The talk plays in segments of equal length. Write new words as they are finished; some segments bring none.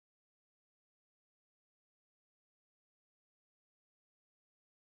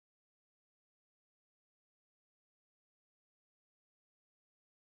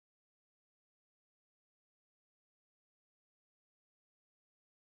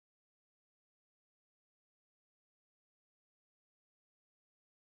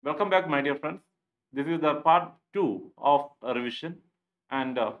Welcome back, my dear friends. This is the part 2 of revision.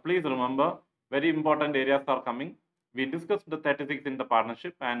 And please remember, very important areas are coming. We discussed the 36 in the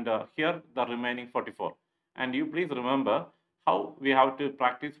partnership and here the remaining 44. And you please remember how we have to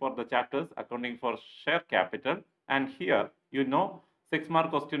practice for the chapters accounting for share capital. And here, 6-mark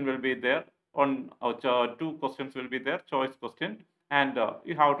question will be there. On two questions will be there, choice question. And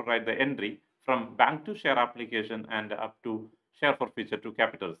you have to write the entry from bank to share application and up to share forfeiture to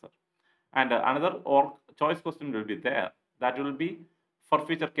capital, sir. And another or choice question will be there. That will be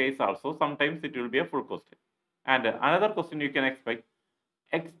forfeiture case also. Sometimes it will be a full question. And another question you can expect,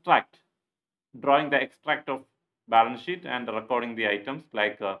 extract, drawing the extract of balance sheet and recording the items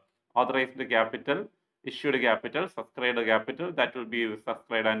like authorized capital, issued capital, subscribed capital, that will be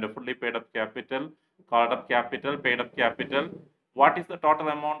subscribed and fully paid up capital, called up capital, paid up capital. What is the total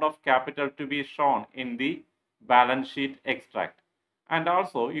amount of capital to be shown in the balance sheet extract? And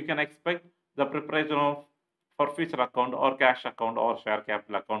also you can expect the preparation of forfeiture account or cash account or share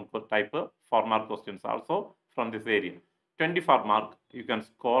capital account type of 4-mark questions also from this area. 24 mark you can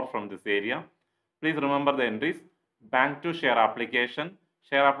score from this area. Please remember the entries: bank to share application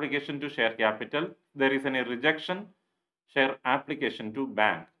to share capital. There is any rejection, share application to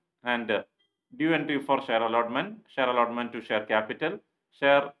bank, and due entry for share allotment to share capital.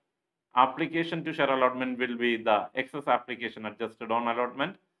 Share application to share allotment will be the excess application adjusted on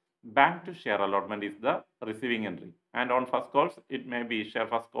allotment. Bank to share allotment is the receiving entry. And on first calls, it may be share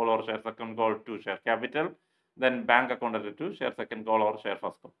first call or share second call to share capital. Then bank account added to share second call or share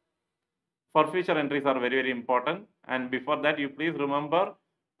first call. Forfeiture entries are very, very important. And before that, you please remember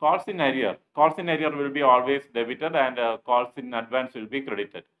calls in arrear. Calls in arrear will be always debited and calls in advance will be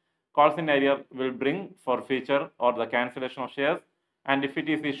credited. Calls in arrear will bring forfeiture or the cancellation of shares. And if it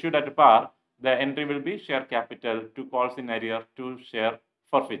is issued at par, the entry will be share capital to calls in arrear to share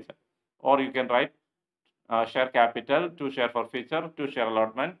forfeiture. Or you can write share capital to share forfeiture to share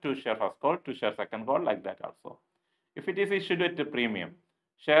allotment to share first call to share second call, like that also. If it is issued at a premium,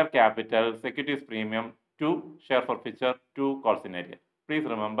 share capital, securities premium to share forfeiture to calls in arrear. Please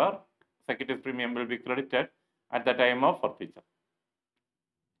remember, securities premium will be credited at the time of forfeiture.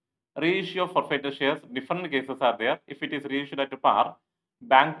 Reissue of forfeited shares, different cases are there. If it is reissued at par,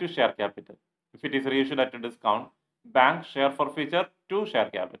 bank to share capital. If it is reissued at a discount, bank share forfeiture to share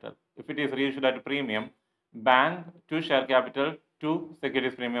capital. If it is reissued at a premium, bank to share capital to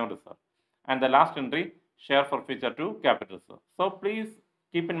securities premium reserve. And the last entry, share forfeiture to capital reserve. So please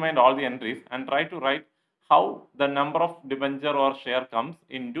keep in mind all the entries and try to write how the number of debenture or share comes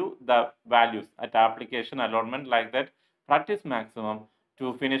into the values at application allotment, like that. Practice maximum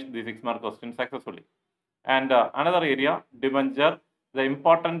to finish the 6-mark question successfully. And another area, debenture, the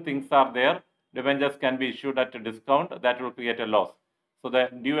important things are there. Debentures can be issued at a discount, that will create a loss. So the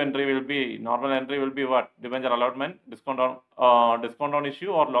due entry will be, normal entry will be what? Debenture allotment, discount on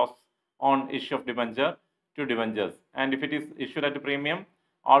issue or loss on issue of debenture to debentures. And if it is issued at a premium,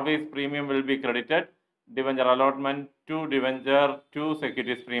 always premium will be credited. Debenture allotment to debenture to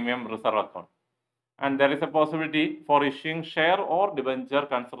securities premium reserve account. And there is a possibility for issuing share or debenture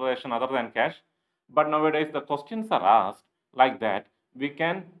consideration other than cash. But nowadays the questions are asked like that. We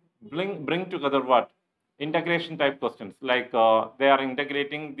can bring together what? Integration type questions, like they are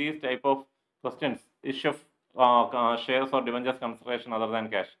integrating these type of questions, issue of shares or debentures consideration other than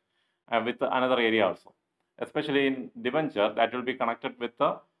cash with another area also. Especially in debenture, that will be connected with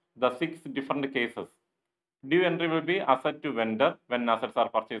the 6 different cases. Due entry will be asset to vendor when assets are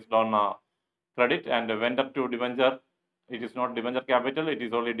purchased on credit, and vendor to debenture, it is not debenture capital, it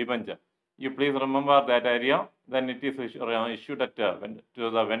is only debenture. You please remember that area. Then it is issued at to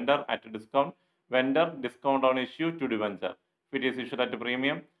the vendor at a discount. Vendor discount on issue to debenture. If it is issued at a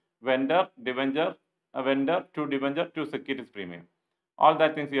premium, vendor debenture, vendor to debenture to securities premium. All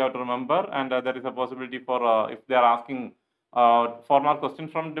that things you have to remember, and there is a possibility for if they are asking 4-mark question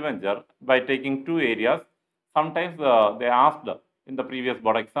from debenture by taking 2 areas. Sometimes they asked in the previous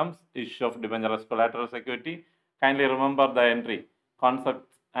board exams, issue of debenture as collateral security. Kindly remember the entry,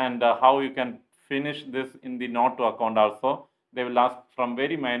 concepts, and how you can finish this in the note to account also. They will ask from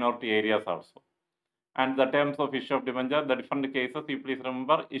very minority areas also. And the terms of issue of debenture, the different cases, you please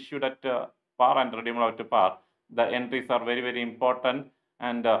remember, issued at par and redeemable at par. The entries are very, very important,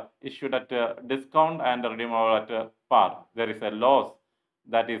 and issued at discount and redeemable at par. There is a loss,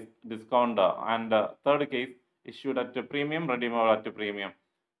 that is discount, and third case, issued at a premium, redeemable at a premium.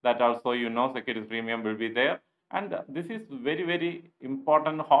 That also, securities premium will be there. And this is very, very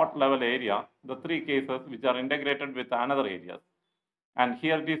important hot level area, the 3 cases which are integrated with another areas. And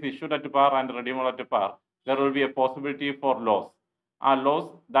here it is issued at par and redeemable at par. There will be a possibility for loss.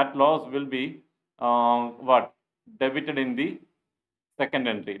 that loss will be what? Debited in the second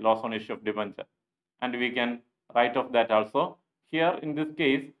entry, loss on issue of debenture. And we can write off that also. Here in this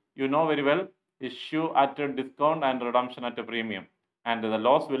case, you know very well, issue at a discount and redemption at a premium. And the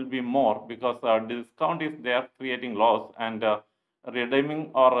loss will be more because discount is there creating loss, and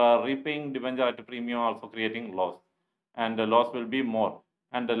redeeming or repaying debenture at a premium also creating loss. And the loss will be more.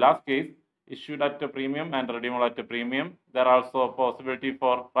 And the last case, issued at a premium and redeemable at a premium, there are also a possibility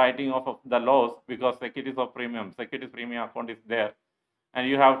for writing off of the loss because securities of premium, securities premium account is there, and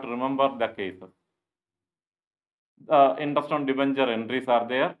you have to remember the cases. Interest on debenture entries are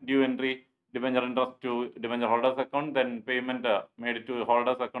there. Due entry, debenture interest to debenture holders account, then payment made to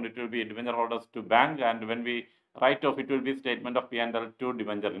holders account, it will be debenture holders to bank, and when we write off, it will be statement of P&L to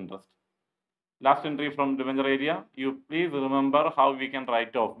debenture interest. Last entry from debenture area, you please remember how we can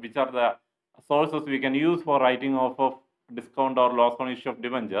write off, which are the sources we can use for writing off of discount or loss on issue of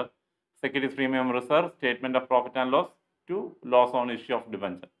debenture. Securities premium reserve, statement of profit and loss to loss on issue of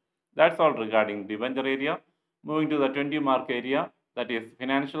debenture. That's all regarding debenture area. Moving to the 20 mark area, that is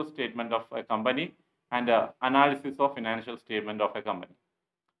financial statement of a company and analysis of financial statement of a company.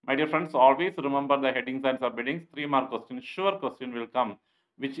 My dear friends, always remember the headings and subheadings. 3 mark question, sure question will come.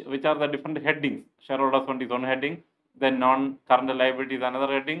 Which are the different headings? Shareholders fund is one heading, then non-current liability is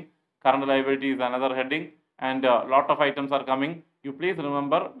another heading, current liability is another heading, and a lot of items are coming. You please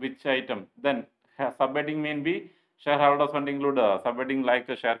remember which item. Then subheading may be shareholders fund include subheading like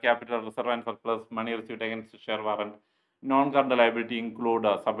share capital, reserve and surplus, money received against share warrant. Non-current liability include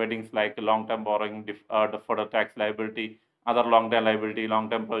subheadings like long-term borrowing, deferred tax liability, other long-term liability,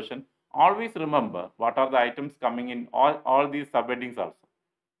 long-term provision. Always remember what are the items coming in all these subheadings also.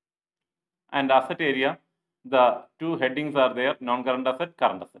 And asset area, the 2 headings are there, non-current asset,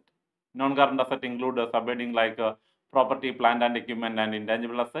 current asset. Non-current asset include a subheading like property, plant and equipment and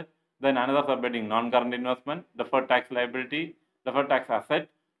intangible asset. Then another subheading, non-current investment, deferred tax liability, deferred tax asset,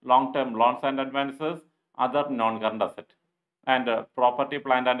 long-term loans and advances, other non-current asset. And property,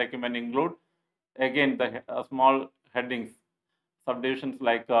 plant and equipment include, again, the small headings, subdivisions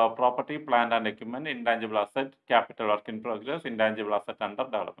like property, plant and equipment, intangible asset, capital work in progress, intangible asset under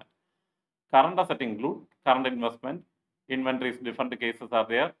development. Current asset include current investment, inventories, different cases are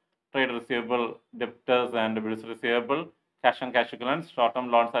there, trade receivable, debtors and bills receivable, cash and cash equivalents,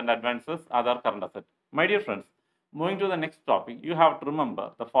 short-term loans and advances, other current asset. My dear friends, moving to the next topic, you have to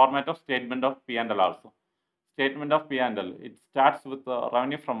remember the format of statement of P&L also. Statement of P&L, it starts with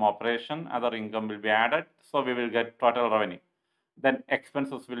revenue from operation, other income will be added, so we will get total revenue. Then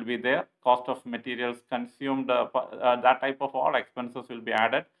expenses will be there, cost of materials consumed, that type of all expenses will be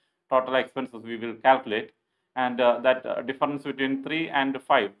added. Total expenses we will calculate, and that difference between 3 and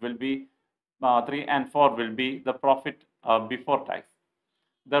 5 will be 3 and 4 will be the profit before tax.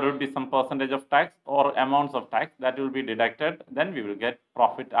 There will be some percentage of tax or amounts of tax that will be deducted, then we will get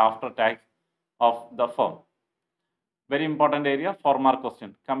profit after tax of the firm. Very important area, 4 mark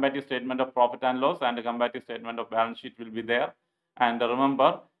question. Comparative statement of profit and loss and comparative statement of balance sheet will be there. And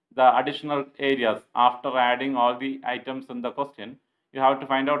remember the additional areas after adding all the items in the question, you have to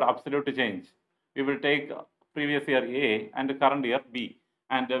find out absolute change. We will take previous year A and current year B,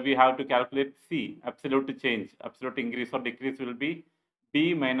 and we have to calculate C, absolute change, absolute increase or decrease will be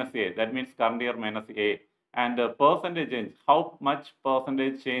B minus A, that means current year minus A. And percentage change, how much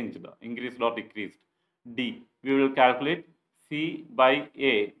percentage changed, increased or decreased, D. We will calculate C by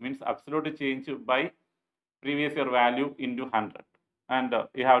A, means absolute change by previous year value into 100. And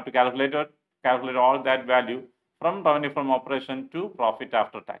you have to calculate all that value from revenue from operation to profit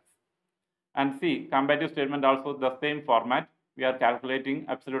after tax. And see, comparative statement also the same format. We are calculating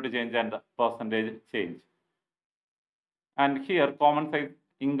absolute change and percentage change. And here common size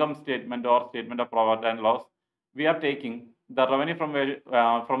income statement or statement of profit and loss, we are taking the revenue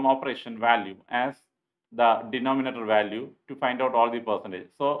from operation value as the denominator value to find out all the percentage.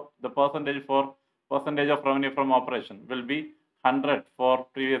 So the percentage of revenue from operation will be 100 for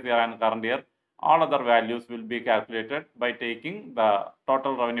previous year and current year. All other values will be calculated by taking the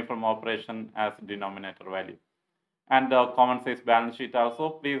total revenue from operation as denominator value. And the common size balance sheet also,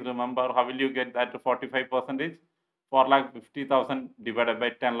 please remember how will you get that 45%? 4,50,000 divided by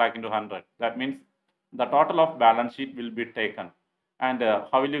 10 lakh into 100. That means the total of balance sheet will be taken. And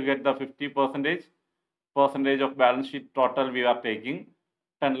how will you get the 50%? Percentage of balance sheet total we are taking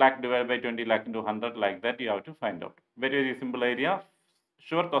 10 lakh divided by 20 lakh into 100, like that you have to find out. Very, very simple area.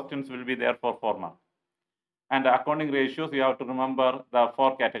 Sure questions will be there for 4 marks. And accounting ratios, you have to remember the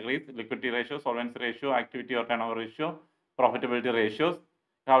 4 categories: liquidity ratio, solvency ratio, activity or turnover ratio, profitability ratios.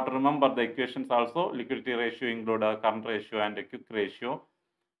 You You have to remember the equations also. Liquidity ratio include a current ratio and a quick ratio.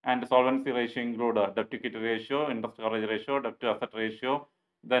 And solvency ratio include a debt to equity ratio, interest coverage ratio, debt to asset ratio,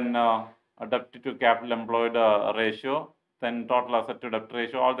 then a debt to capital employed ratio, then total asset to debt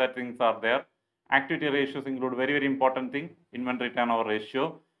ratio. All that things are there. Activity ratios include very important thing, inventory turnover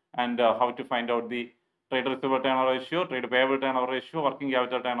ratio, and how to find out the trade receivable turnover ratio, trade payable turnover ratio, working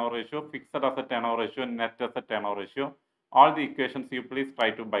capital turnover ratio, fixed asset turnover ratio, net asset turnover ratio. All the equations you please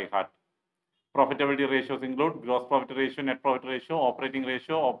try to by heart. Profitability ratios include gross profit ratio, net profit ratio,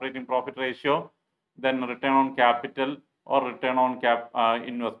 operating profit ratio, then return on capital or return on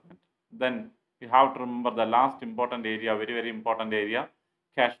investment. Then you have to remember the last important area, very important area,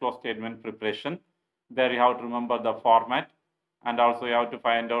 cash flow statement preparation. There you have to remember the format, and also you have to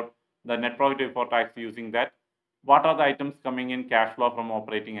find out the net profit before tax using that. What are the items coming in cash flow from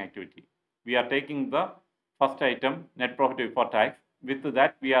operating activity? We are taking the first item, net profit before tax. With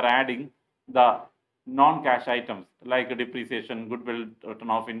that, we are adding the non-cash items like depreciation, goodwill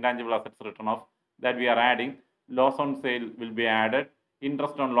written off, intangible assets written off, that we are adding. Loss on sale will be added,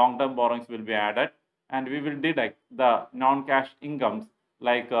 interest on long-term borrowings will be added, and we will deduct the non-cash incomes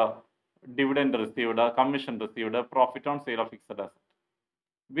like dividend received, commission received, profit on sale of fixed assets.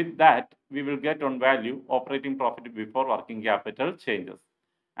 With that, we will get on value operating profit before working capital changes.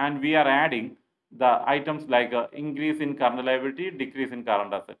 And we are adding the items like increase in current liability, decrease in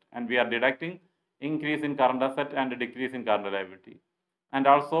current asset. And we are deducting increase in current asset and decrease in current liability. And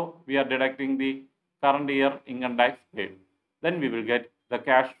also, we are deducting the current year income tax paid. Then we will get the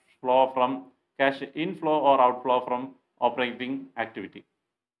cash inflow or outflow from operating activity.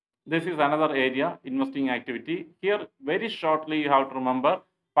 This is another area, investing activity. Here, very shortly, you have to remember,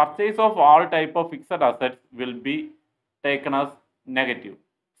 purchase of all type of fixed assets will be taken as negative.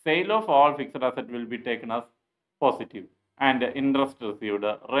 Sale of all fixed assets will be taken as positive. And interest received,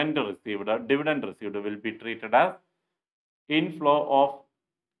 rent received, dividend received will be treated as inflow of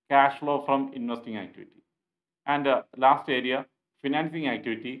cash flow from investing activity. And last area, financing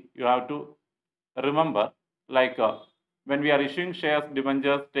activity, you have to remember, like when we are issuing shares,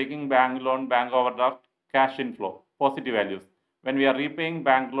 debentures, taking bank loan, bank overdraft, cash inflow, positive values. When we are repaying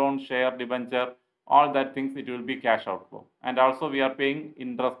bank loan, share, debenture, all that things, it will be cash outflow. And also we are paying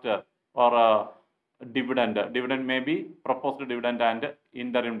interest or dividend. Dividend may be proposed dividend and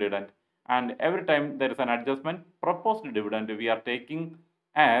interim dividend. And every time there is an adjustment, proposed dividend we are taking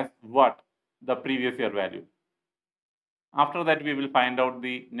as what? The previous year value. After that, we will find out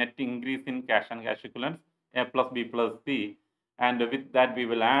the net increase in cash and cash equivalents, A plus B plus C, and with that we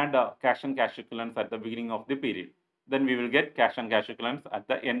will add cash and cash equivalents at the beginning of the period. Then we will get cash and cash equivalents at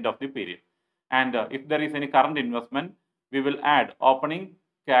the end of the period. And if there is any current investment, we will add opening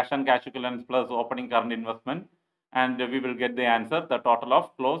cash and cash equivalents plus opening current investment, and we will get the answer, the total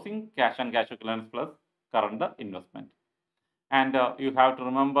of closing cash and cash equivalents plus current investment. And you have to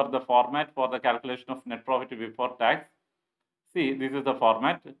remember the format for the calculation of net profit before tax. See, this is the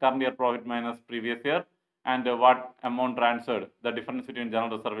format, current year profit minus previous year, and what amount transferred, the difference between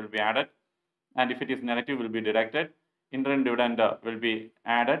general reserve will be added, and if it is negative will be deducted. Interim dividend will be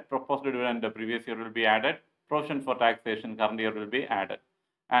added, proposed dividend previous year will be added, provision for taxation current year will be added,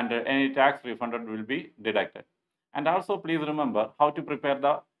 and any tax refunded will be deducted. And also please remember how to prepare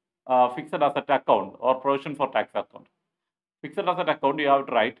the fixed asset account or provision for tax account. Fixed asset account, you have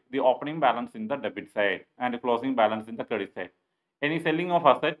to write the opening balance in the debit side and closing balance in the credit side. Any selling of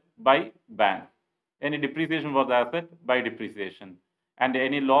asset by bank, any depreciation for the asset by depreciation, and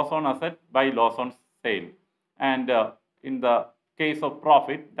any loss on asset by loss on sale. And in the case of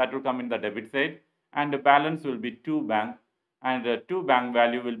profit, that will come in the debit side, and the balance will be to bank, and to bank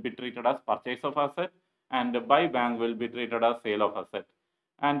value will be treated as purchase of asset, and by bank will be treated as sale of asset.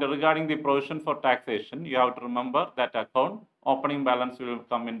 And regarding the provision for taxation, you have to remember that account opening balance will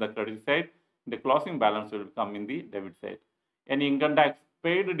come in the credit side, the closing balance will come in the debit side. Any income tax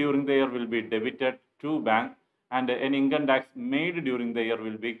paid during the year will be debited to bank, and any income tax made during the year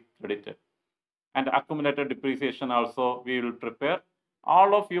will be credited. And accumulated depreciation also we will prepare.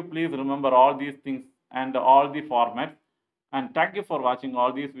 All of you please remember all these things and all the formats. And thank you for watching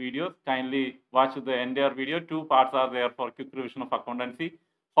all these videos. Kindly watch the entire video. 2 parts are there for quick revision of accountancy.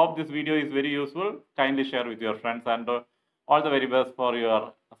 Hope this video is very useful. Kindly share with your friends, and all the very best for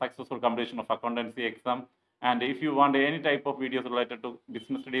your successful completion of accountancy exam. And if you want any type of videos related to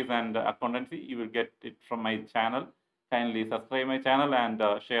business studies and accountancy, you will get it from my channel. Kindly subscribe my channel and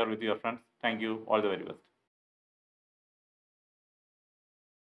share with your friends. Thank you. All the very best.